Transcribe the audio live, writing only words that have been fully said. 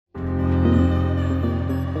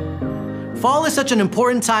Fall is such an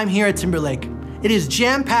important time here at Timberlake. It is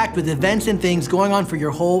jam-packed with events and things going on for your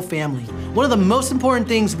whole family. One of the most important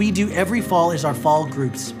things we do every fall is our fall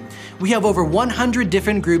groups. We have over 100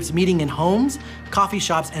 different groups meeting in homes, coffee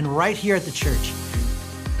shops, and right here at the church.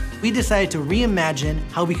 We decided to reimagine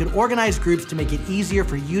how we could organize groups to make it easier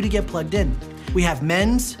for you to get plugged in. We have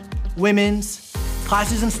men's, women's,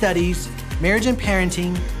 classes and studies, marriage and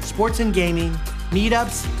parenting, sports and gaming,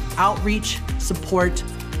 meetups, outreach, support,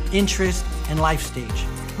 interest, and life stage.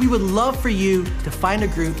 We would love for you to find a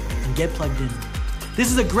group and get plugged in.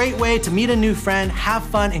 This is a great way to meet a new friend, have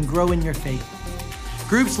fun, and grow in your faith.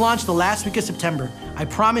 Groups launch the last week of September. I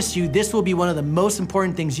promise you this will be one of the most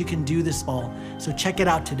important things you can do this fall, so check it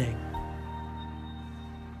out today.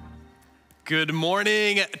 Good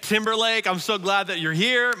morning, Timberlake. I'm so glad that you're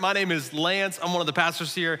here. My name is Lance. I'm one of the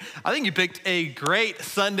pastors here. I think you picked a great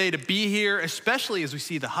Sunday to be here, especially as we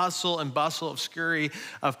see the hustle and bustle of scurry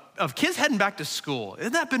of kids heading back to school.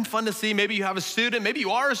 Isn't that been fun to see? Maybe you have a student, maybe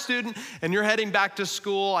you are a student and you're heading back to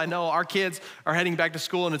school. I know our kids are heading back to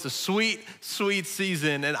school and it's a sweet, sweet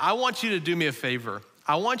season. And I want you to do me a favor.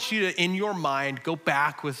 I want you to, in your mind, go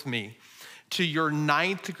back with me to your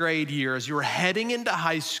 9th grade year as you were heading into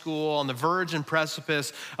high school on the verge and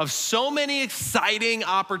precipice of so many exciting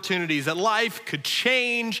opportunities that life could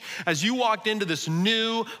change as you walked into this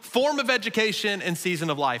new form of education and season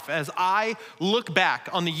of life. As I look back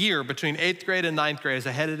on the year between 8th grade and 9th grade as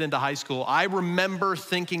I headed into high school, I remember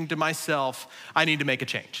thinking to myself, I need to make a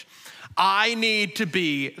change. I need to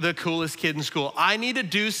be the coolest kid in school. I need to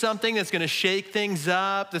do something that's gonna shake things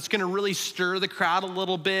up, that's gonna really stir the crowd a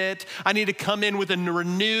little bit. I need to come in with a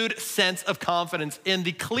renewed sense of confidence. And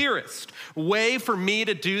the clearest way for me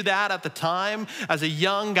to do that at the time as a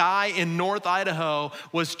young guy in North Idaho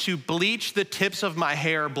was to bleach the tips of my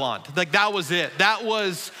hair blonde. Like that was it. That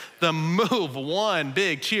was the move. One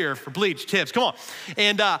big cheer for bleach tips. Come on.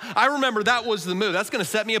 And I remember that was the move. That's gonna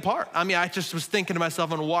set me apart. I mean, I just was thinking to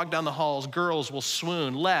myself, I'm gonna walk down the halls, girls will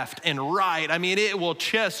swoon left and right. I mean, it will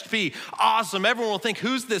just be awesome. Everyone will think,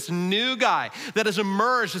 who's this new guy that has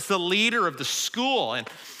emerged as the leader of the school?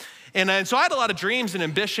 And so I had a lot of dreams and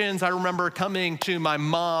ambitions. I remember coming to my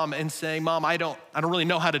mom and saying, Mom, I don't really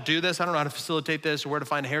know how to do this. I don't know how to facilitate this or where to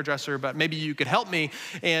find a hairdresser, but maybe you could help me.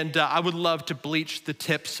 And I would love to bleach the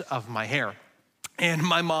tips of my hair. And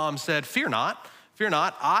my mom said, fear not,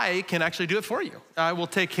 I can actually do it for you. I will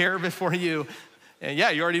take care of it for you. And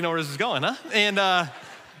yeah, you already know where this is going, huh? And I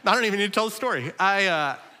don't even need to tell the story.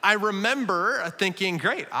 I remember thinking,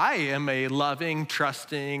 great, I am a loving,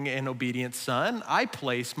 trusting, and obedient son. I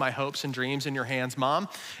place my hopes and dreams in your hands, Mom.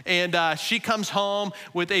 And she comes home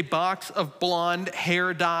with a box of blonde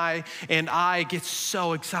hair dye, and I get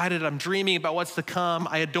so excited. I'm dreaming about what's to come.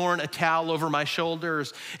 I adorn a towel over my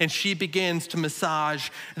shoulders, and she begins to massage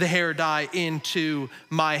the hair dye into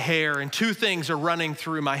my hair, and two things are running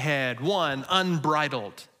through my head. One,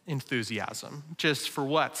 unbridled enthusiasm, just for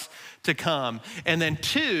what's to come. And then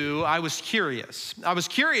two, I was curious. I was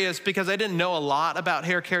curious because I didn't know a lot about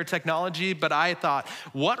hair care technology, but I thought,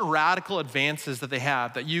 what radical advances that they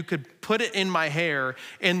have that you could put it in my hair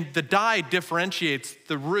and the dye differentiates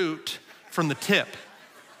the root from the tip.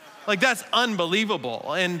 Like, that's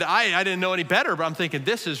unbelievable. And I didn't know any better, but I'm thinking,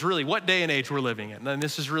 this is really what day and age we're living in. And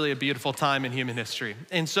this is really a beautiful time in human history.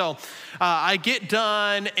 And so I get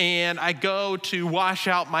done and I go to wash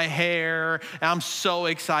out my hair. And I'm so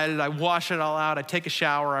excited. I wash it all out. I take a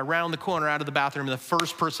shower. I round the corner out of the bathroom. And the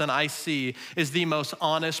first person I see is the most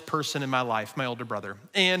honest person in my life, my older brother.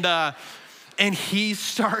 And he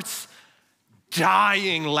starts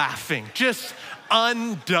dying laughing, just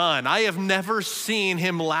undone. I have never seen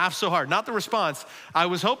him laugh so hard. Not the response I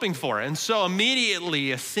was hoping for. And so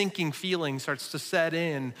immediately a sinking feeling starts to set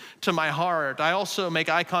in to my heart. I also make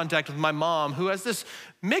eye contact with my mom, who has this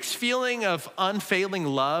mixed feeling of unfailing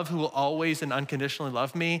love, who will always and unconditionally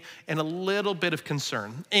love me, and a little bit of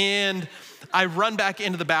concern. And I run back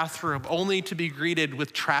into the bathroom only to be greeted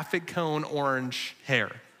with traffic cone orange hair.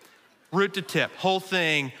 Root to tip, whole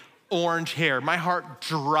thing, orange hair. My heart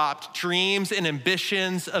dropped. Dreams and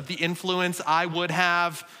ambitions of the influence I would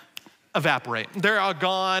have evaporate. They're all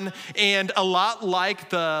gone. And a lot like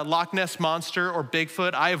the Loch Ness Monster or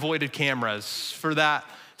Bigfoot, I avoided cameras for that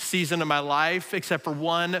season of my life, except for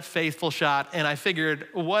one faithful shot. And I figured,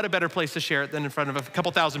 what a better place to share it than in front of a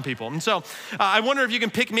couple thousand people. And so I wonder if you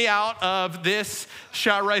can pick me out of this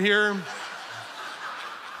shot right here.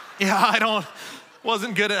 Yeah,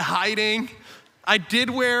 wasn't good at hiding. I did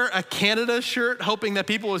wear a Canada shirt, hoping that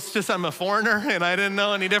people was just, I'm a foreigner and I didn't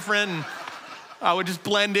know any different. And I would just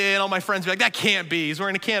blend in. All my friends would be like, that can't be. He's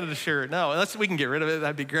wearing a Canada shirt. No, we can get rid of it.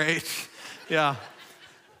 That'd be great. Yeah.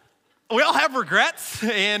 We all have regrets,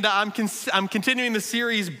 and I'm continuing the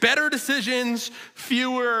series, Better Decisions,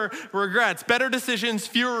 Fewer Regrets. Better decisions,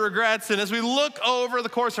 fewer regrets. And as we look over the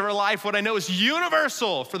course of our life, what I know is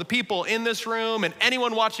universal for the people in this room and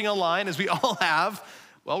anyone watching online is we all have,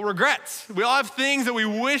 well, regrets. We all have things that we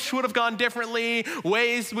wish would have gone differently,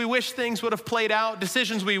 ways we wish things would have played out,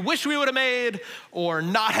 decisions we wish we would have made or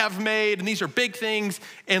not have made. And these are big things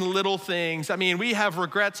and little things. I mean, we have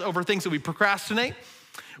regrets over things that we procrastinate.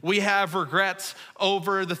 We have regrets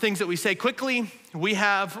over the things that we say quickly. We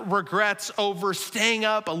have regrets over staying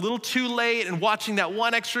up a little too late and watching that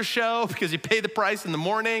one extra show because you paid the price in the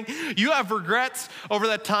morning. You have regrets over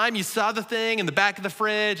that time you saw the thing in the back of the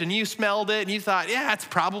fridge and you smelled it and you thought, yeah, it's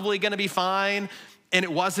probably gonna be fine, and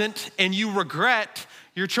it wasn't, and you regret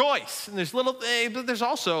your choice. And there's little things, but there's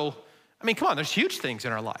also, I mean, come on, there's huge things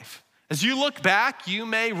in our life. As you look back, you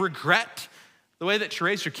may regret the way that you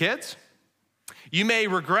raised your kids. You may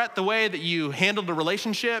regret the way that you handled a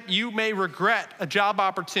relationship. You may regret a job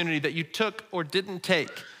opportunity that you took or didn't take.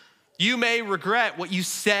 You may regret what you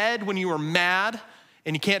said when you were mad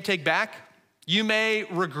and you can't take back. You may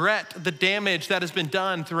regret the damage that has been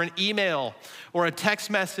done through an email or a text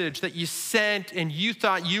message that you sent and you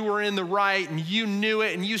thought you were in the right and you knew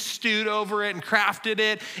it and you stewed over it and crafted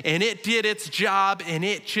it and it did its job and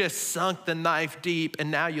it just sunk the knife deep,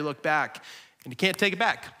 and now you look back and you can't take it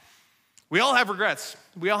back. We all have regrets.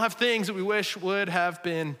 We all have things that we wish would have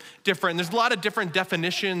been different. There's a lot of different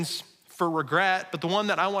definitions for regret, but the one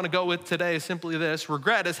that I want to go with today is simply this.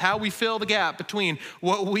 Regret is how we fill the gap between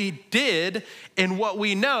what we did and what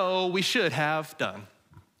we know we should have done.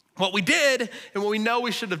 What we did and what we know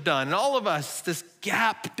we should have done. And all of us, this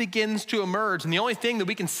gap begins to emerge, and the only thing that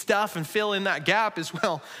we can stuff and fill in that gap is,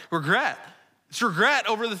 well, regret. It's regret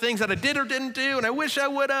over the things that I did or didn't do, and I wish I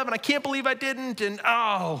would have, and I can't believe I didn't, and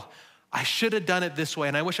I should have done it this way,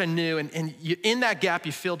 and I wish I knew. And in that gap,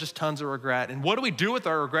 you feel just tons of regret. And what do we do with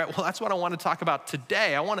our regret? Well, that's what I want to talk about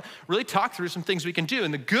today. I want to really talk through some things we can do.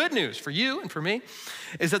 And the good news for you and for me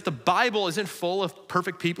is that the Bible isn't full of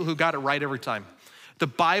perfect people who got it right every time. The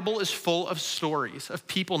Bible is full of stories of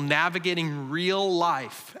people navigating real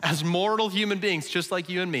life as mortal human beings, just like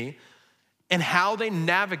you and me, and how they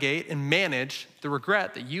navigate and manage the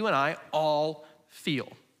regret that you and I all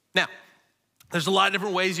feel. Now, there's a lot of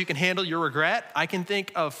different ways you can handle your regret. I can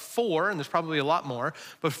think of 4, and there's probably a lot more,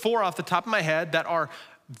 but 4 off the top of my head that are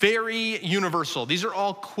very universal. These are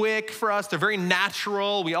all quick for us. They're very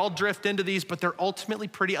natural. We all drift into these, but they're ultimately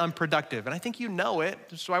pretty unproductive. And I think you know it.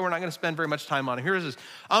 That's why we're not gonna spend very much time on it. Here's this.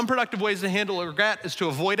 Unproductive ways to handle regret is to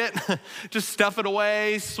avoid it. Just stuff it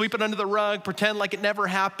away, sweep it under the rug, pretend like it never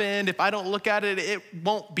happened. If I don't look at it, it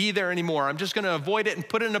won't be there anymore. I'm just gonna avoid it and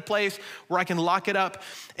put it in a place where I can lock it up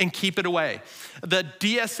and keep it away. The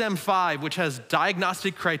DSM-5, which has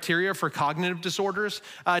diagnostic criteria for cognitive disorders,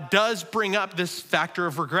 does bring up this factor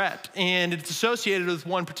of regret, and it's associated with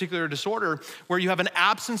one particular disorder where you have an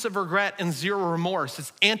absence of regret and zero remorse.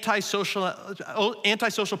 It's antisocial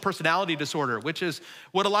personality disorder, which is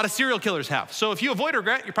what a lot of serial killers have. So if you avoid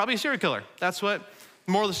regret, you're probably a serial killer. That's what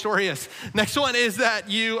the moral of the story is. Next one is that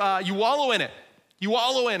you wallow in it. You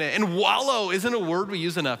wallow in it, and wallow isn't a word we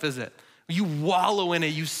use enough, is it? You wallow in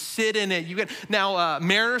it, you sit in it. Now,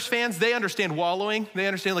 Mariners fans, they understand wallowing. They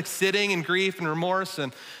understand like sitting in grief and remorse,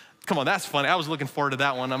 and come on, that's funny. I was looking forward to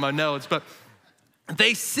that one on my notes, but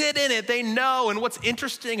they sit in it, they know. And what's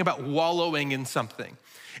interesting about wallowing in something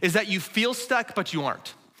is that you feel stuck, but you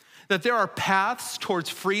aren't. That there are paths towards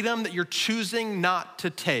freedom that you're choosing not to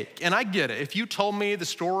take. And I get it. If you told me the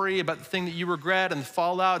story about the thing that you regret and the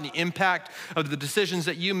fallout and the impact of the decisions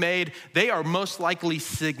that you made, they are most likely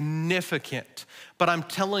significant. But I'm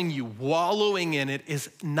telling you, wallowing in it is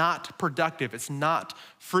not productive. It's not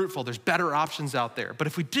fruitful. There's better options out there. But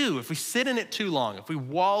if we sit in it too long, if we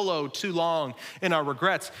wallow too long in our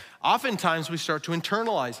regrets, oftentimes we start to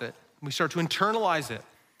internalize it.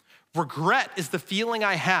 Regret is the feeling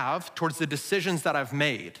I have towards the decisions that I've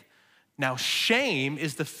made. Now, shame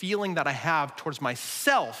is the feeling that I have towards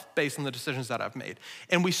myself based on the decisions that I've made.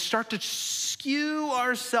 And we start to skew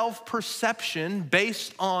our self-perception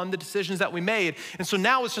based on the decisions that we made. And so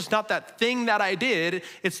now it's just not that thing that I did,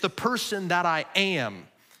 it's the person that I am.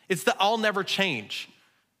 It's the I'll never change.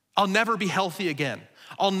 I'll never be healthy again.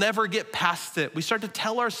 I'll never get past it. We start to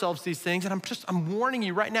tell ourselves these things, and I'm warning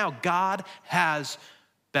you right now, God has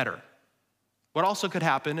better. What also could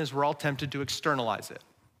happen is we're all tempted to externalize it.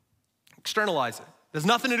 Externalize it. It has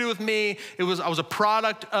nothing to do with me. I was a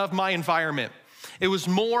product of my environment. It was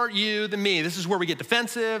more you than me. This is where we get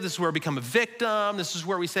defensive. This is where we become a victim. This is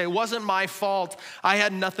where we say, it wasn't my fault. I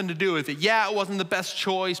had nothing to do with it. Yeah, it wasn't the best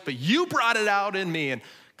choice, but you brought it out in me. And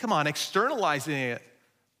come on, externalizing it,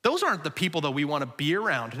 those aren't the people that we want to be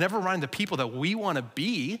around, never mind the people that we want to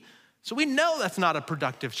be. So we know that's not a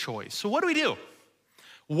productive choice. So what do we do?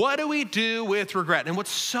 What do we do with regret? And what's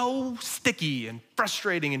so sticky and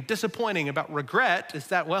frustrating and disappointing about regret is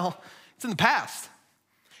that, well, it's in the past.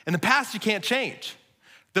 And the past you can't change.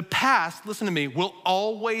 The past, listen to me, will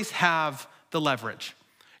always have the leverage.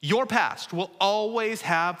 Your past will always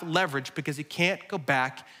have leverage because you can't go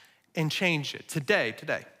back and change it. Today.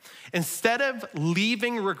 Instead of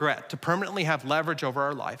leaving regret to permanently have leverage over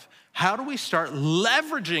our life, how do we start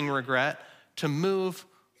leveraging regret to move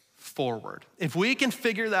forward? If we can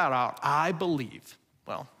figure that out, I believe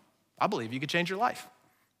you could change your life.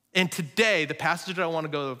 And today, the passage that I want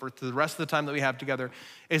to go over through the rest of the time that we have together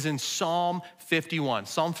is in Psalm 51.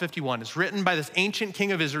 Psalm 51 is written by this ancient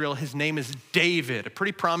king of Israel. His name is David, a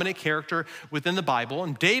pretty prominent character within the Bible.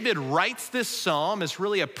 And David writes this psalm as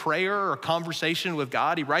really a prayer or a conversation with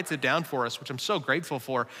God. He writes it down for us, which I'm so grateful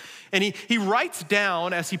for. And he writes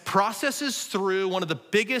down as he processes through one of the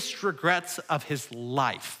biggest regrets of his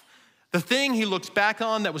life. The thing he looks back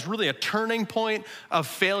on that was really a turning point of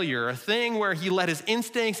failure, a thing where he let his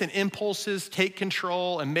instincts and impulses take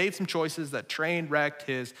control and made some choices that train wrecked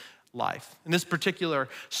his life. In this particular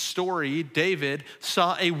story, David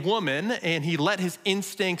saw a woman and he let his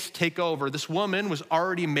instincts take over. This woman was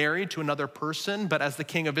already married to another person, but as the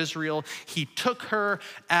king of Israel, he took her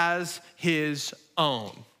as his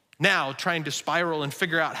own. Now, trying to spiral and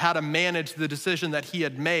figure out how to manage the decision that he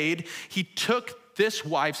had made, he took this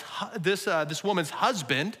woman's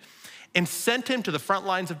husband and sent him to the front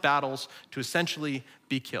lines of battles to essentially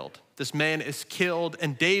be killed. This man is killed,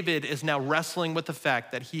 and David is now wrestling with the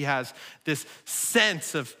fact that he has this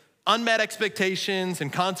sense of unmet expectations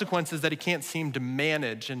and consequences that he can't seem to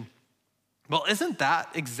manage. And well, isn't that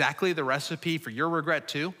exactly the recipe for your regret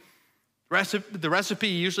too? The recipe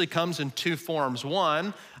usually comes in two forms.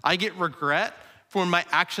 One, I get regret for when my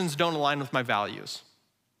actions don't align with my values.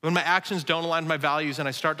 When my actions don't align with my values and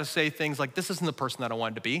I start to say things like, this isn't the person that I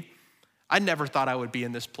wanted to be. I never thought I would be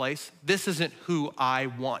in this place. This isn't who I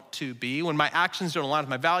want to be. When my actions don't align with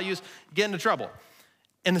my values, I get into trouble.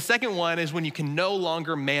 And the second one is when you can no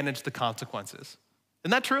longer manage the consequences. Isn't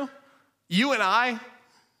that true? You and I,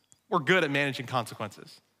 we're good at managing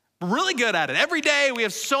consequences. We're really good at it. Every day we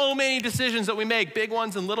have so many decisions that we make, big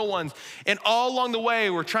ones and little ones. And all along the way,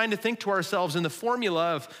 we're trying to think to ourselves in the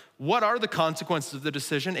formula of what are the consequences of the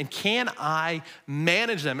decision and can I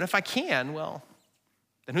manage them? And if I can, well,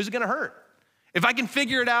 then who's it gonna hurt? If I can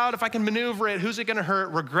figure it out, if I can maneuver it, who's it gonna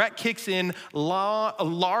hurt? Regret kicks in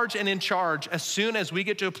large and in charge as soon as we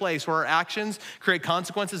get to a place where our actions create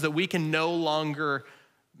consequences that we can no longer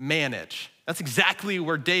manage. That's exactly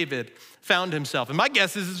where David found himself. And my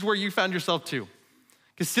guess is this is where you found yourself too.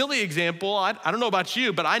 Because silly example, I don't know about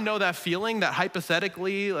you, but I know that feeling that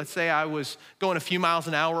hypothetically, let's say I was going a few miles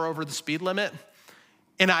an hour over the speed limit,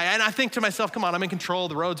 and I think to myself, come on, I'm in control,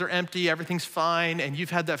 the roads are empty, everything's fine, and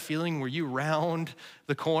you've had that feeling where you round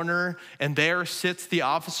the corner and there sits the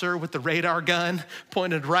officer with the radar gun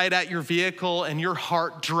pointed right at your vehicle and your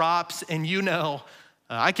heart drops and you know,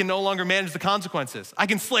 I can no longer manage the consequences. I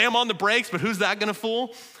can slam on the brakes, but who's that gonna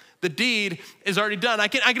fool? The deed is already done. I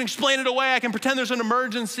can explain it away. I can pretend there's an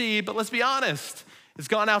emergency, but let's be honest, it's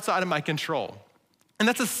gone outside of my control. And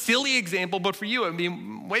that's a silly example, but for you,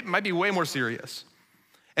 it might be way more serious.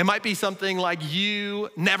 It might be something like you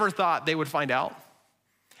never thought they would find out.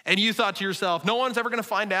 And you thought to yourself, no one's ever gonna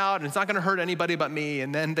find out, and it's not gonna hurt anybody but me.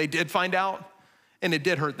 And then they did find out, and it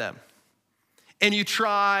did hurt them. And you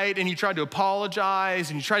tried to apologize,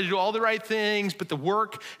 and you tried to do all the right things, but the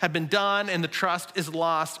work had been done and the trust is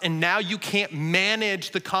lost, and now you can't manage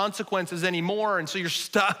the consequences anymore, and so you're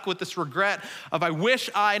stuck with this regret of, I wish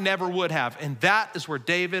I never would have. And that is where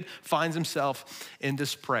David finds himself in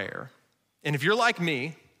this prayer. And if you're like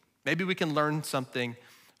me, maybe we can learn something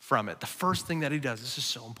from it. The first thing that he does, this is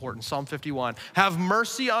so important, Psalm 51, have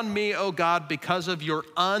mercy on me, O God, because of your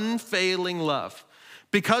unfailing love.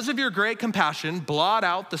 Because of your great compassion, blot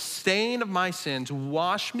out the stain of my sins,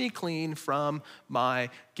 wash me clean from my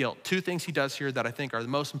guilt. Two things he does here that I think are the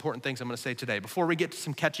most important things I'm gonna say today. Before we get to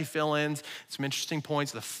some catchy fill-ins, some interesting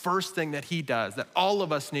points, the first thing that he does that all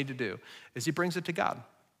of us need to do is he brings it to God.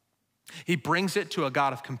 He brings it to a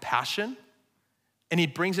God of compassion, and he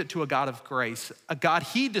brings it to a God of grace, a God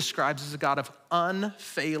he describes as a God of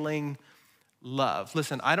unfailing love.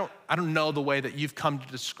 Listen, I don't know the way that you've come to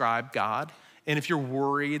describe God And if you're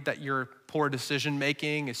worried that your poor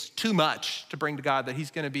decision-making is too much to bring to God, that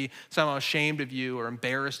he's gonna be somehow ashamed of you or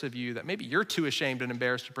embarrassed of you, that maybe you're too ashamed and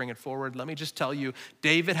embarrassed to bring it forward, let me just tell you,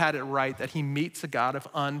 David had it right that he meets a God of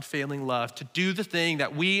unfailing love to do the thing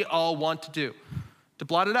that we all want to do, to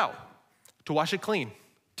blot it out, to wash it clean,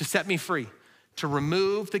 to set me free, to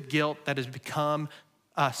remove the guilt that has become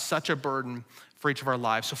such a burden for each of our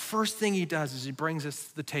lives. So first thing he does is he brings us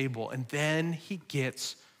to the table, and then he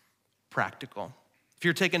gets practical. If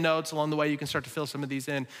you're taking notes along the way, you can start to fill some of these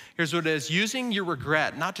in. Here's what it is. Using your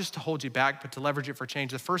regret, not just to hold you back, but to leverage it for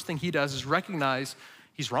change. The first thing he does is recognize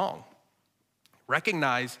he's wrong.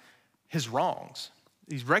 Recognize his wrongs.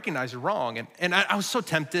 He's recognized you're wrong. And I was so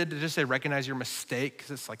tempted to just say recognize your mistake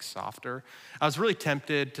because it's like softer. I was really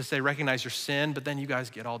tempted to say recognize your sin, but then you guys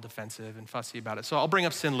get all defensive and fussy about it. So I'll bring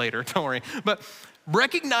up sin later, don't worry. But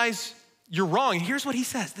recognize you're wrong. And here's what he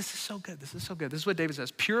says. This is so good. This is so good. This is what David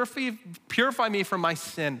says. Purify me from my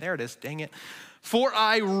sin. There it is. Dang it. For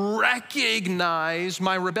I recognize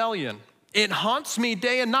my rebellion. It haunts me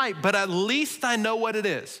day and night, but at least I know what it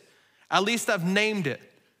is. At least I've named it.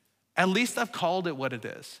 At least I've called it what it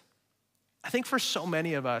is. I think for so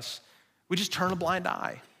many of us, we just turn a blind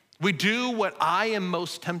eye. We do what I am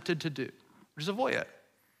most tempted to do. We just avoid it.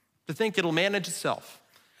 To think it'll manage itself.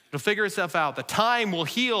 It'll figure itself out. The time will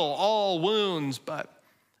heal all wounds. But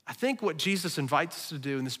I think what Jesus invites us to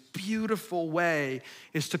do in this beautiful way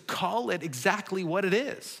is to call it exactly what it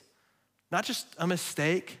is. Not just a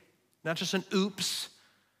mistake, not just an oops,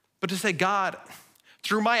 but to say, God,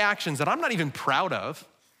 through my actions that I'm not even proud of,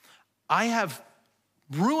 I have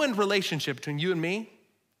ruined relationship between you and me,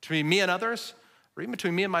 between me and others, or even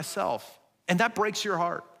between me and myself. And that breaks your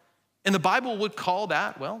heart. And the Bible would call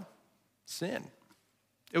that, well, sin.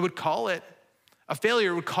 It would call it a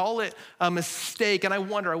failure. It would call it a mistake. And I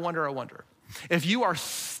wonder, if you are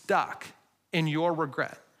stuck in your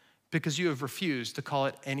regret because you have refused to call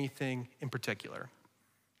it anything in particular.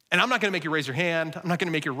 And I'm not gonna make you raise your hand. I'm not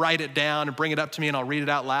gonna make you write it down and bring it up to me and I'll read it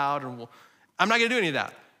out loud. I'm not gonna do any of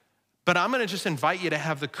that. But I'm gonna just invite you to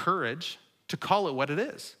have the courage to call it what it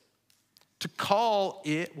is, to call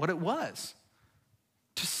it what it was,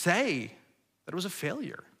 to say that it was a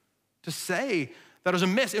failure, to say that it was a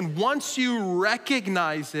miss. And once you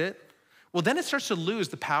recognize it, well, then it starts to lose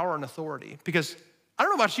the power and authority. Because I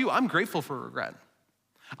don't know about you, I'm grateful for regret.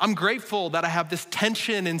 I'm grateful that I have this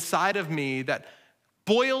tension inside of me that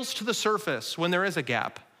boils to the surface when there is a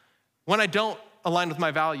gap, when I don't align with my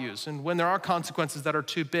values, and when there are consequences that are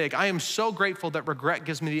too big. I am so grateful that regret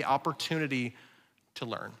gives me the opportunity to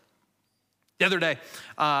learn. The other day,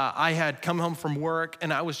 I had come home from work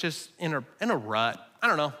and I was just in a rut. I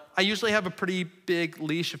don't know. I usually have a pretty big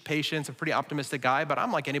leash of patience, a pretty optimistic guy, but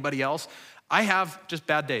I'm like anybody else. I have just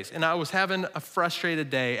bad days. And I was having a frustrated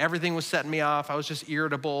day. Everything was setting me off. I was just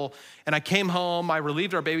irritable. And I came home, I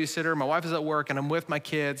relieved our babysitter. My wife is at work and I'm with my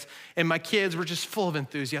kids. And my kids were just full of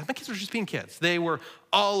enthusiasm. My kids were just being kids. They were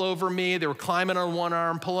all over me. They were climbing on one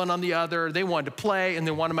arm, pulling on the other. They wanted to play and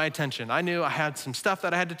they wanted my attention. I knew I had some stuff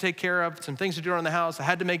that I had to take care of, some things to do around the house. I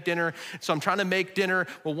had to make dinner. So I'm trying to make dinner.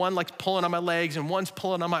 Well, one likes pulling on my legs and one's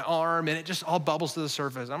pulling on my arm and it just all bubbles to the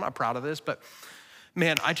surface. I'm not proud of this, but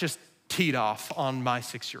man, I just teed off on my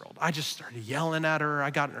 6-year-old. I just started yelling at her. I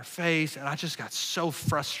got in her face and I just got so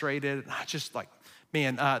frustrated. I just like,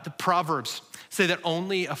 man, the Proverbs say that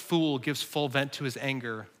only a fool gives full vent to his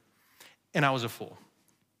anger. And I was a fool.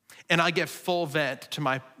 And I get full vent to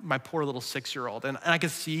my poor little 6-year-old. And I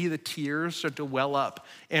could see the tears start to well up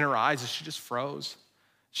in her eyes as she just froze.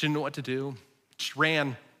 She didn't know what to do. She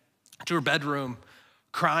ran to her bedroom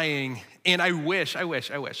crying. And I wish I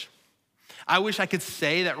could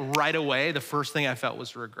say that right away, the first thing I felt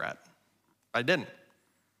was regret. I didn't.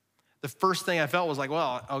 The first thing I felt was like,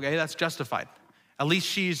 well, okay, that's justified. At least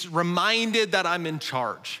she's reminded that I'm in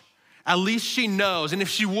charge. At least she knows. And if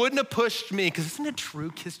she wouldn't have pushed me, because isn't it true?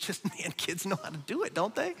 Kids know how to do it,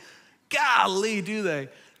 don't they? Golly, do they?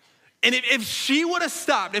 And if she would have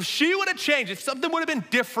stopped, if she would have changed, if something would have been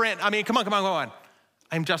different, I mean, come on.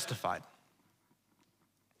 I'm justified.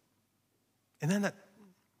 And then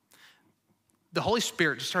the Holy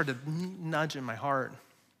Spirit just started to nudge in my heart. And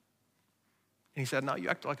he said, no, you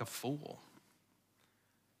act like a fool.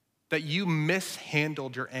 That you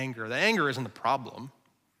mishandled your anger. The anger isn't the problem.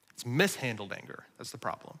 It's mishandled anger. That's the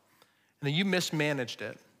problem. And then you mismanaged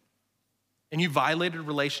it. And you violated a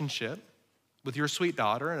relationship with your sweet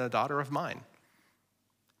daughter and a daughter of mine.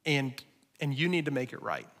 And you need to make it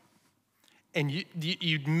right. And you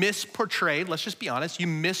misportrayed, let's just be honest, you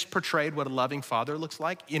misportrayed what a loving father looks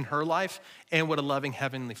like in her life and what a loving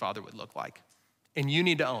heavenly father would look like. And you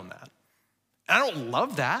need to own that. And I don't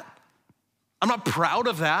love that. I'm not proud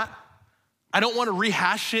of that. I don't want to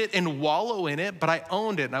rehash it and wallow in it, but I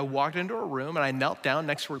owned it. And I walked into her room and I knelt down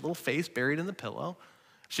next to her little face buried in the pillow.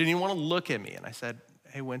 She didn't even want to look at me. And I said,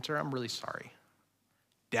 hey, Winter, I'm really sorry.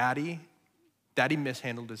 Daddy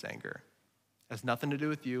mishandled his anger. It has nothing to do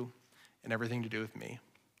with you and everything to do with me.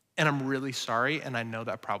 And I'm really sorry, and I know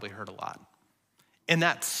that probably hurt a lot. And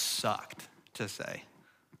that sucked to say.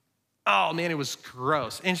 Oh man, it was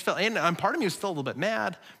gross. And part of me was still a little bit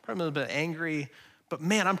mad, part of me was a little bit angry. But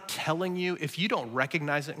man, I'm telling you, if you don't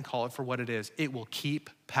recognize it and call it for what it is, it will keep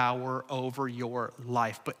power over your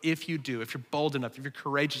life. But if you do, if you're bold enough, if you're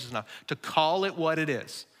courageous enough to call it what it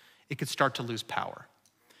is, it could start to lose power.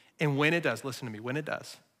 And when it does, listen to me, when it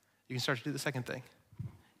does, you can start to do the second thing.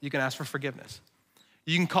 You can ask for forgiveness.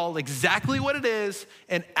 You can call it exactly what it is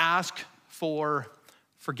and ask for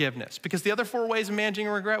forgiveness. Because the other 4 ways of managing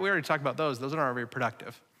regret, we already talked about those. Those aren't very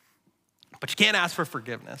productive. But you can't ask for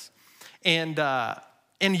forgiveness. And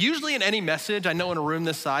usually in any message, I know in a room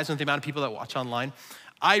this size and with the amount of people that watch online,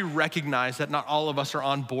 I recognize that not all of us are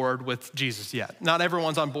on board with Jesus yet. Not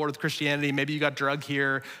everyone's on board with Christianity. Maybe you got drugged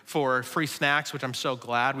here for free snacks, which I'm so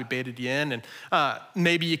glad we baited you in. And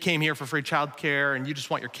maybe you came here for free childcare and you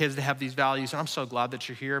just want your kids to have these values. And I'm so glad that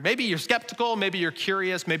you're here. Maybe you're skeptical, maybe you're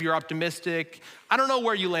curious, maybe you're optimistic. I don't know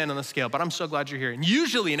where you land on the scale, but I'm so glad you're here. And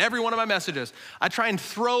usually in every one of my messages, I try and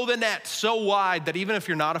throw the net so wide that even if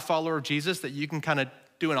you're not a follower of Jesus, that you can kind of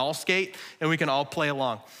do an all skate and we can all play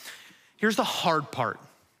along. Here's the hard part.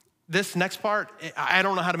 This next part, I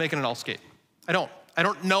don't know how to make it an all skate. I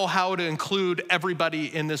don't know how to include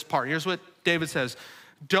everybody in this part. Here's what David says.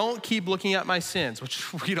 Don't keep looking at my sins,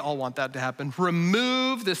 which we'd all want that to happen.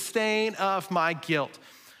 Remove the stain of my guilt.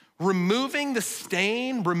 Removing the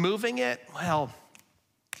stain, removing it, well,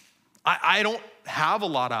 I don't have a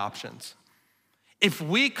lot of options. If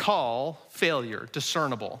we call failure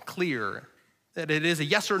discernible, clear, that it is a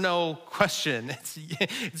yes or no question,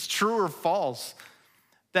 it's true or false,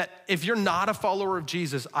 that if you're not a follower of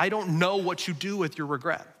Jesus, I don't know what you do with your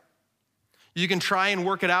regret. You can try and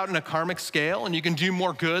work it out in a karmic scale, and you can do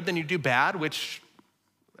more good than you do bad, which,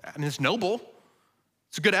 I mean, it's noble.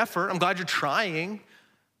 It's a good effort. I'm glad you're trying.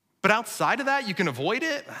 But outside of that, you can avoid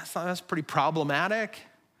it. That's pretty problematic.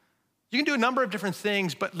 You can do a number of different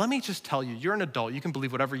things, but let me just tell you, you're an adult. You can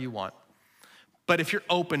believe whatever you want. But if you're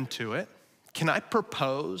open to it, can I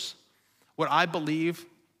propose what I believe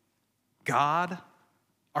God,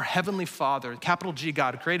 our Heavenly Father, capital G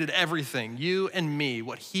God, created everything, you and me,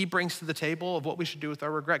 what He brings to the table of what we should do with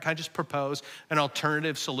our regret? Can I just propose an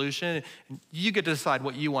alternative solution? You get to decide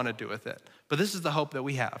what you want to do with it. But this is the hope that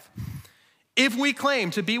we have. If we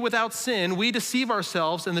claim to be without sin, we deceive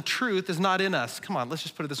ourselves and the truth is not in us. Come on, let's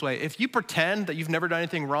just put it this way. If you pretend that you've never done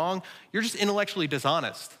anything wrong, you're just intellectually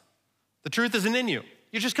dishonest. The truth isn't in you.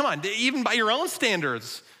 You just, come on, even by your own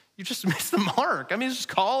standards, you just missed the mark. I mean, just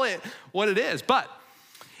call it what it is. But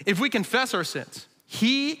if we confess our sins,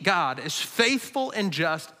 He, God, is faithful and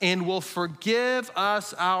just and will forgive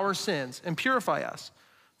us our sins and purify us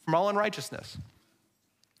from all unrighteousness.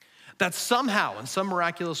 That somehow, in some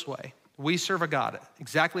miraculous way, we serve a God,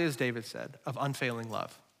 exactly as David said, of unfailing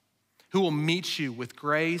love, who will meet you with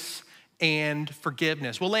grace and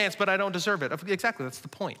forgiveness. Well, Lance, but I don't deserve it. Exactly, that's the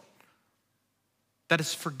point. That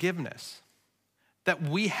is forgiveness. That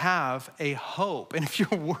we have a hope. And if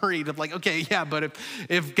you're worried of like, okay, yeah, but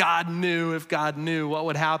if God knew what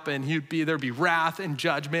would happen, there'd be wrath and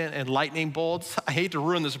judgment and lightning bolts. I hate to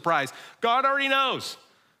ruin the surprise. God already knows.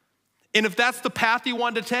 And if that's the path you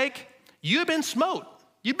wanted to take, you've been smote.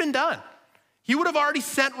 You've been done. He would have already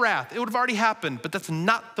sent wrath. It would have already happened, but that's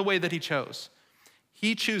not the way that He chose.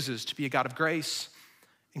 He chooses to be a God of grace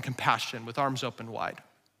and compassion with arms open wide.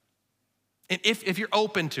 And if you're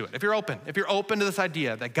open to it, if you're open to this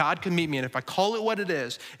idea that God can meet me, and if I call it what it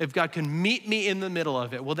is, if God can meet me in the middle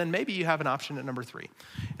of it, well, then maybe you have an option at number 3,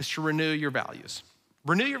 is to renew your values.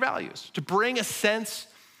 Renew your values, to bring a sense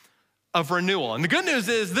of renewal. And the good news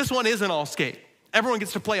is this one isn't all skate. Everyone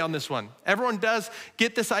gets to play on this one. Everyone does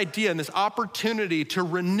get this idea and this opportunity to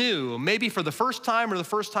renew, maybe for the first time or the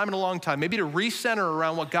first time in a long time, maybe to recenter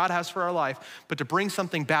around what God has for our life, but to bring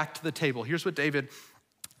something back to the table. Here's what David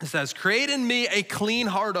says, create in me a clean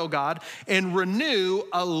heart, O God, and renew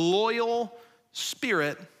a loyal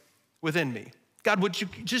spirit within me. God, would you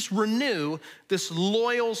just renew this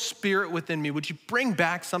loyal spirit within me? Would you bring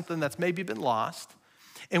back something that's maybe been lost?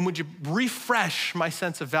 And would you refresh my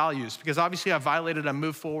sense of values? Because obviously I violated, I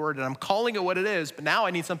moved forward, and I'm calling it what it is, but now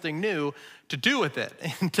I need something new to do with it.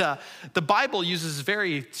 And the Bible uses a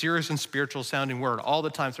very serious and spiritual sounding word all the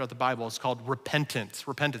time throughout the Bible. It's called repentance.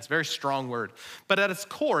 Repentance, very strong word. But at its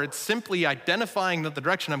core, it's simply identifying that the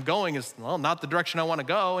direction I'm going is, well, not the direction I want to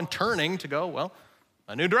go, and turning to go, well,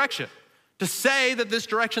 a new direction. To say that this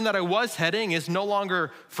direction that I was heading is no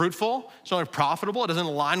longer fruitful, it's no longer profitable, it doesn't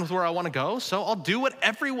align with where I want to go, so I'll do what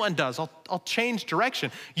everyone does. I'll change direction.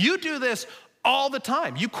 You do this all the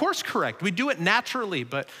time. You course correct. We do it naturally,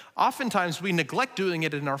 but oftentimes we neglect doing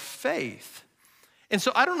it in our faith. And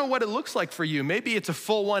so I don't know what it looks like for you. Maybe it's a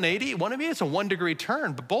full 180, maybe it's a 1-degree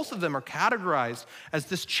turn, but both of them are categorized as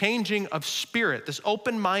this changing of spirit, this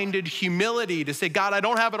open-minded humility to say, God, I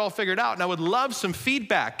don't have it all figured out, and I would love some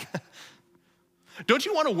feedback. Don't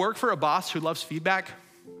you want to work for a boss who loves feedback?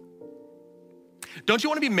 Don't you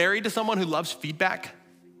want to be married to someone who loves feedback?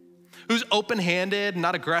 Who's open-handed,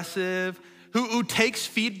 not aggressive, who takes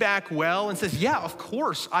feedback well and says, yeah, of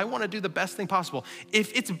course, I want to do the best thing possible.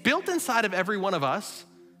 If it's built inside of every one of us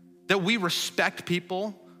that we respect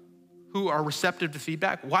people who are receptive to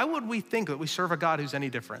feedback, why would we think that we serve a God who's any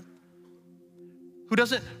different? Who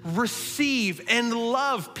doesn't receive and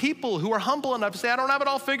love people who are humble enough to say, I don't have it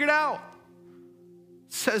all figured out.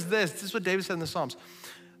 Says this is what David said in the Psalms.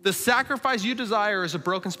 The sacrifice you desire is a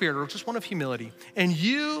broken spirit, or just one of humility, and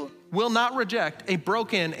you will not reject a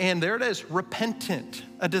broken, and there it is, repentant,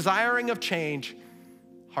 a desiring of change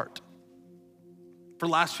heart. For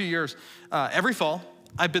the last few years, every fall,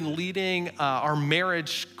 I've been leading our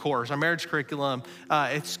marriage course, our marriage curriculum.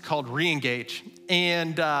 It's called Re-Engage,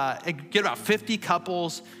 and I get about 50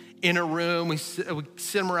 couples in a room. We sit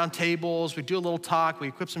them around tables, we do a little talk, we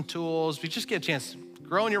equip some tools, we just get a chance to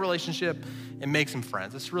grow in your relationship and make some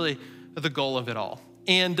friends. That's really the goal of it all.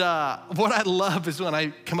 And what I love is when I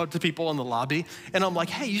come up to people in the lobby and I'm like,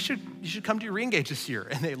 hey, you should come to Re-Engage this year.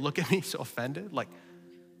 And they look at me so offended, like,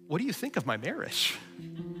 what do you think of my marriage?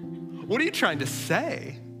 What are you trying to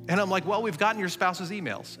say? And I'm like, well, we've gotten your spouse's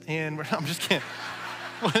emails. And I'm just kidding.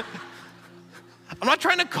 I'm not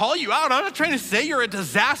trying to call you out. I'm not trying to say you're a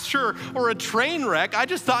disaster or a train wreck. I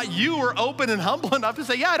just thought you were open and humble enough to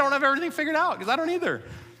say, yeah, I don't have everything figured out, because I don't either.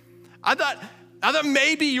 I thought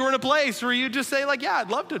maybe you were in a place where you just say, like, yeah, I'd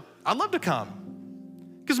love to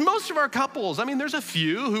come. Because most of our couples, I mean, there's a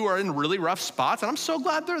few who are in really rough spots, and I'm so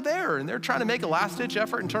glad they're there, and they're trying to make a last-ditch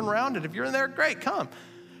effort and turn around, and if you're in there, great, come.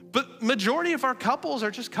 But majority of our couples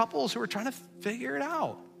are just couples who are trying to figure it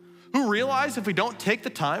out, who realize if we don't take the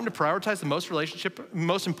time to prioritize the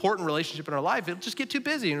most important relationship in our life, it'll just get too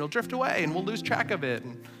busy and it'll drift away and we'll lose track of it.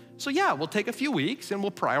 And so yeah, we'll take a few weeks and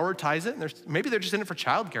we'll prioritize it. And maybe they're just in it for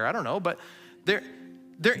childcare, I don't know, but they're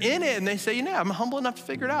in it and they say, I'm humble enough to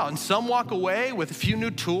figure it out. And some walk away with a few new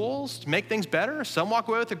tools to make things better. Some walk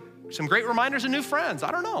away with some great reminders and new friends,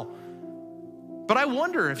 I don't know. But I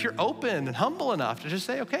wonder if you're open and humble enough to just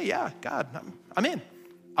say, okay, yeah, God, I'm in.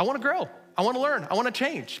 I want to grow. I want to learn. I want to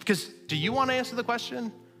change. Because do you want to answer the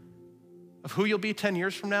question of who you'll be 10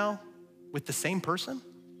 years from now with the same person?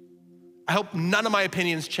 I hope none of my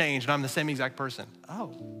opinions change and I'm the same exact person.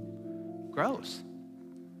 Oh, gross.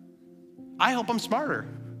 I hope I'm smarter.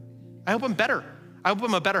 I hope I'm better. I hope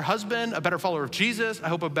I'm a better husband, a better follower of Jesus. I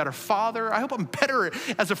hope I'm a better father. I hope I'm better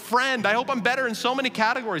as a friend. I hope I'm better in so many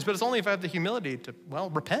categories, but it's only if I have the humility to,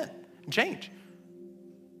 repent and change.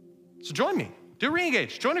 So join me. Do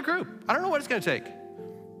Re-Engage, join a group. I don't know what it's gonna take,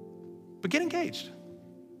 but get engaged.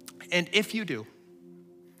 And if you do,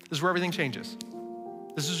 this is where everything changes.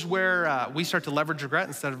 This is where we start to leverage regret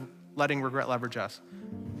instead of letting regret leverage us.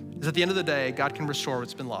 Is at the end of the day, God can restore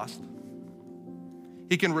what's been lost.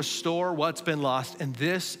 He can restore what's been lost, and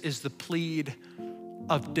this is the plead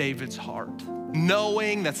of David's heart.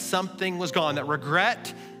 Knowing that something was gone, that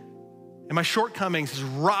regret and my shortcomings has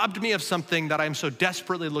robbed me of something that I'm so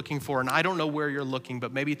desperately looking for, and I don't know where you're looking,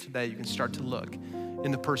 but maybe today you can start to look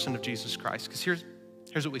in the person of Jesus Christ. Because here's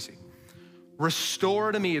what we see.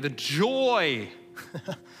 Restore to me the joy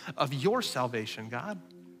of your salvation, God,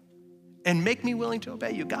 and make me willing to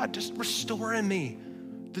obey you. God, just restore in me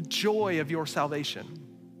the joy of your salvation.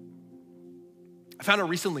 I found out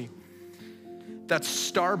recently that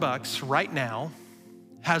Starbucks right now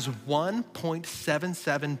has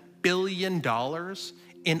 $1.77 billion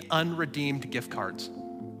in unredeemed gift cards.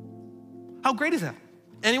 How great is that?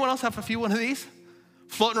 Anyone else have a few one of these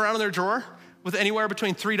floating around in their drawer with anywhere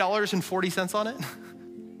between $3 and 40 cents on it?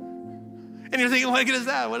 And you're thinking, what good is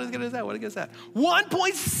that? What good is that? What good is that?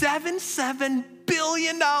 $1.77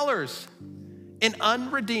 billion in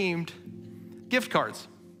unredeemed gift cards.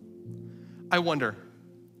 I wonder,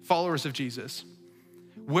 followers of Jesus,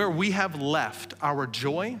 where we have left our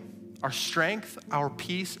joy, our strength, our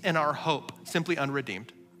peace, and our hope simply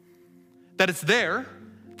unredeemed. That it's there,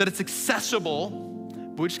 that it's accessible,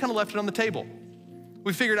 but we just kind of left it on the table.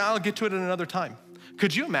 We figured I'll get to it at another time.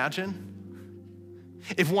 Could you imagine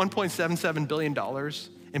if $1.77 billion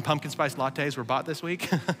in pumpkin spice lattes were bought this week?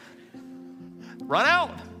 Run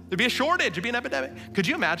out. There'd be a shortage, it'd be an epidemic. Could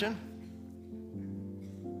you imagine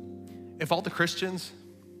if all the Christians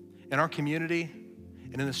in our community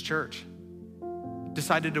and in this church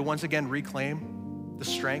decided to once again reclaim the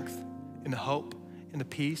strength and the hope and the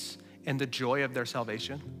peace and the joy of their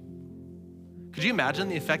salvation? Could you imagine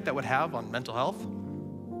the effect that would have on mental health?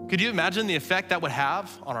 Could you imagine the effect that would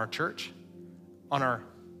have on our church, on our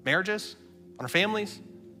marriages, on our families,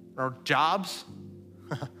 on our jobs?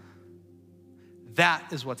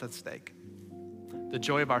 That is what's at stake, the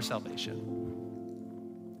joy of our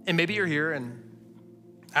salvation. And maybe you're here and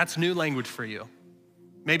that's new language for you.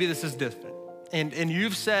 Maybe this is different. And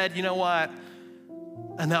you've said, you know what,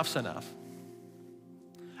 enough's enough.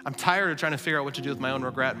 I'm tired of trying to figure out what to do with my own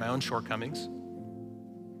regret and my own shortcomings.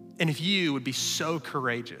 And if you would be so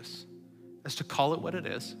courageous as to call it what it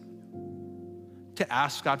is, to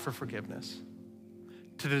ask God for forgiveness,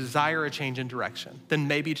 to desire a change in direction, then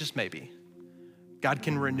maybe, just maybe, God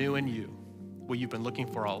can renew in you what you've been looking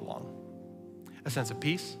for all along. A sense of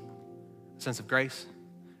peace, a sense of grace,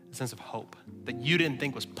 a sense of hope that you didn't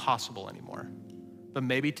think was possible anymore, but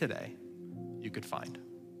maybe today you could find.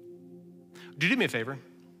 Would you do me a favor?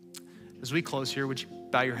 As we close here, would you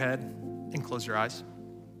bow your head and close your eyes?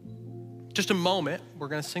 Just a moment, we're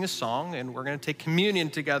gonna sing a song and we're gonna take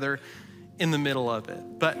communion together in the middle of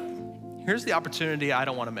it. But here's the opportunity I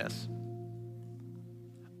don't wanna miss.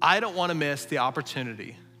 I don't wanna miss the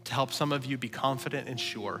opportunity to help some of you be confident and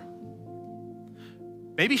sure.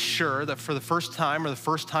 Maybe sure that for the first time or the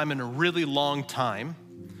first time in a really long time,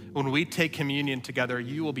 when we take communion together,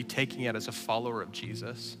 you will be taking it as a follower of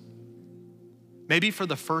Jesus. Maybe for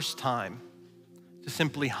the first time, to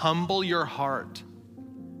simply humble your heart.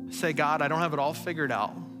 Say, God, I don't have it all figured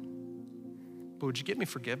out, but would you give me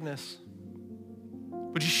forgiveness?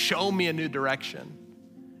 Would you show me a new direction?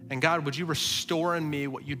 And God, would you restore in me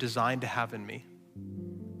what you designed to have in me?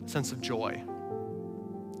 A sense of joy,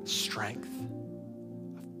 strength,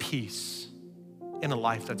 of peace in a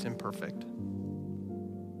life that's imperfect.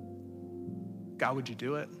 God, would you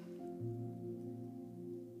do it?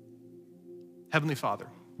 Heavenly Father,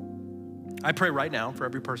 I pray right now for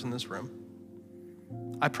every person in this room.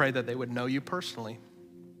 I pray that they would know you personally.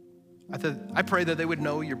 I pray that they would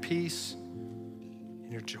know your peace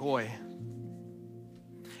and your joy.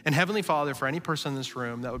 And Heavenly Father, for any person in this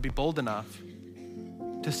room that would be bold enough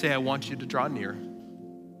to say, I want you to draw near.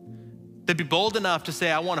 They'd be bold enough to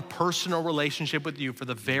say, I want a personal relationship with you for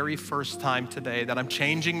the very first time today, that I'm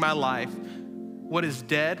changing my life. What is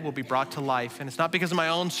dead will be brought to life. And it's not because of my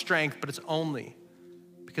own strength, but it's only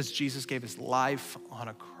because Jesus gave his life on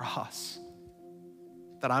a cross,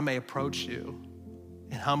 that I may approach you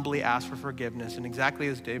and humbly ask for forgiveness. And exactly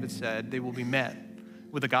as David said, they will be met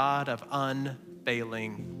with a God of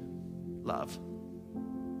unfailing love.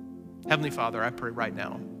 Heavenly Father, I pray right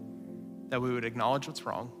now that we would acknowledge what's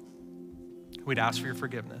wrong. We'd ask for your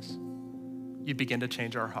forgiveness. You'd begin to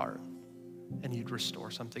change our heart and you'd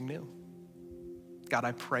restore something new. God,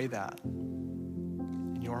 I pray that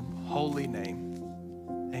in your holy name.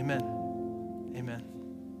 Amen. Amen.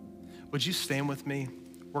 Would you stand with me?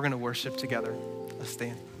 We're gonna worship together. Let's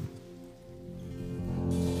stand.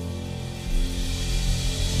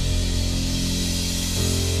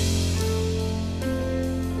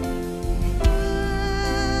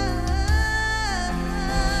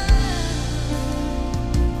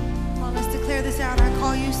 Come on, let's declare this out. I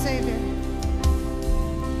call you Savior.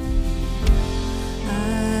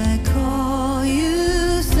 I call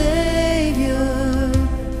you Savior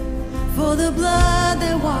for the blood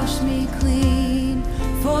that washed me clean,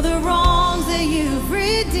 for the wrongs that you've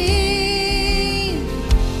redeemed.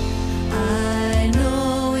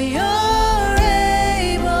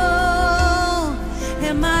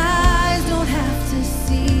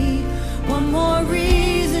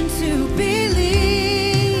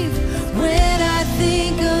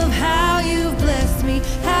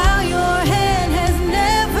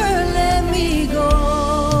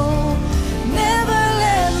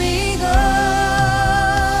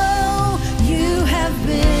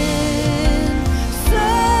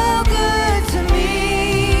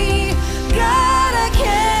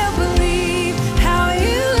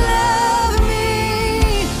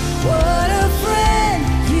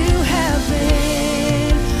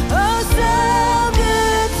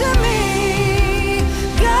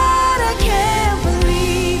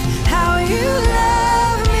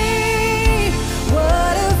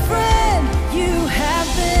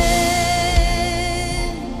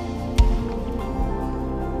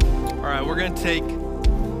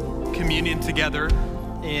 together,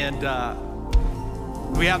 and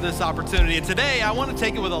we have this opportunity. And today, I want to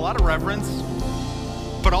take it with a lot of reverence,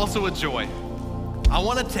 but also with joy. I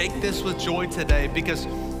want to take this with joy today because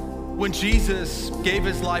when Jesus gave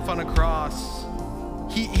his life on a cross,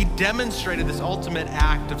 he demonstrated this ultimate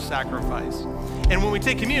act of sacrifice. And when we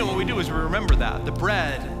take communion, what we do is we remember that. The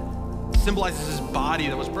bread symbolizes his body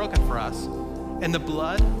that was broken for us. And the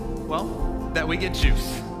blood, well, that we get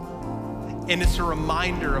juice. And it's a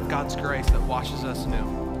reminder of God's grace that washes us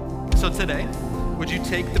new. So today, would you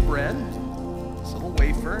take the bread, this little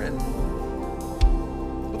wafer, and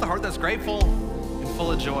with a heart that's grateful and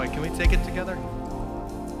full of joy, can we take it together?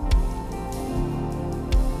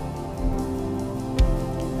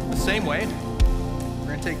 The same way, we're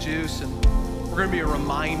gonna take juice and we're gonna be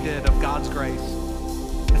reminded of God's grace.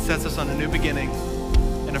 It sets us on a new beginning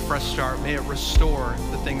and a fresh start. May it restore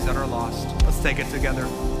the things that are lost. Let's take it together.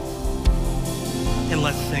 And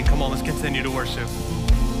let's sing. Come on, let's continue to worship.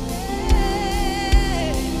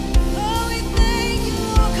 Oh, we thank you,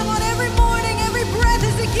 Lord. Come on, every morning, every breath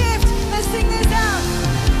is a gift. Let's sing this out.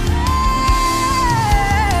 Hey,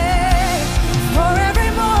 for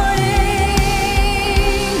every morning,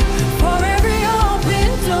 for every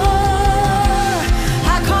open door,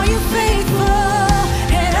 I call you faithful,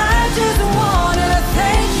 and I just wanna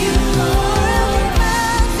thank you, Lord.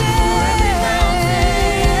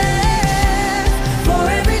 For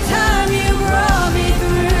every time you brought me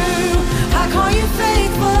through, I call you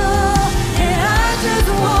faithful, and I just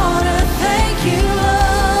wanna thank you,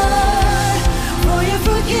 Lord, for your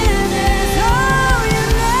forgiveness. Oh, you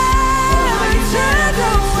never turned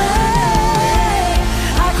away.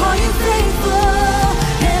 I call you faithful,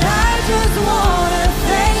 and I just wanna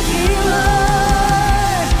thank you,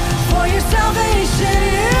 Lord, for your salvation.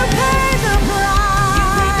 You paid the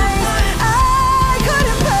price I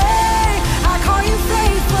couldn't pay. I call you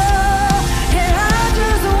faithful, and I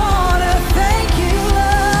just wanna thank you,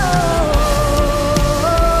 Lord.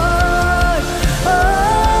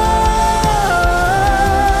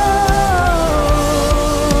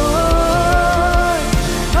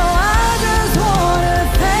 Oh, I just wanna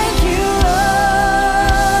thank you, Lord.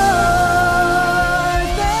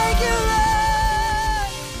 Thank you, Lord.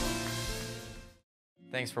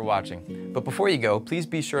 Thanks for watching. But before you go, please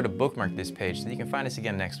be sure to bookmark this page so that you can find us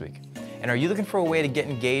again next week. And are you looking for a way to get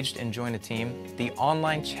engaged and join a team? The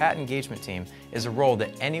online chat engagement team is a role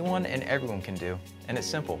that anyone and everyone can do, and it's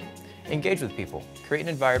simple. Engage with people, create an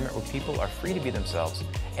environment where people are free to be themselves,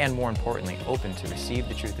 and more importantly, open to receive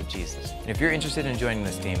the truth of Jesus. And if you're interested in joining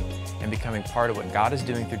this team and becoming part of what God is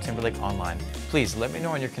doing through Timberlake Online, please let me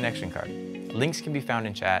know on your connection card. Links can be found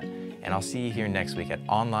in chat, and I'll see you here next week at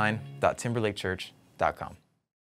online.timberlakechurch.com.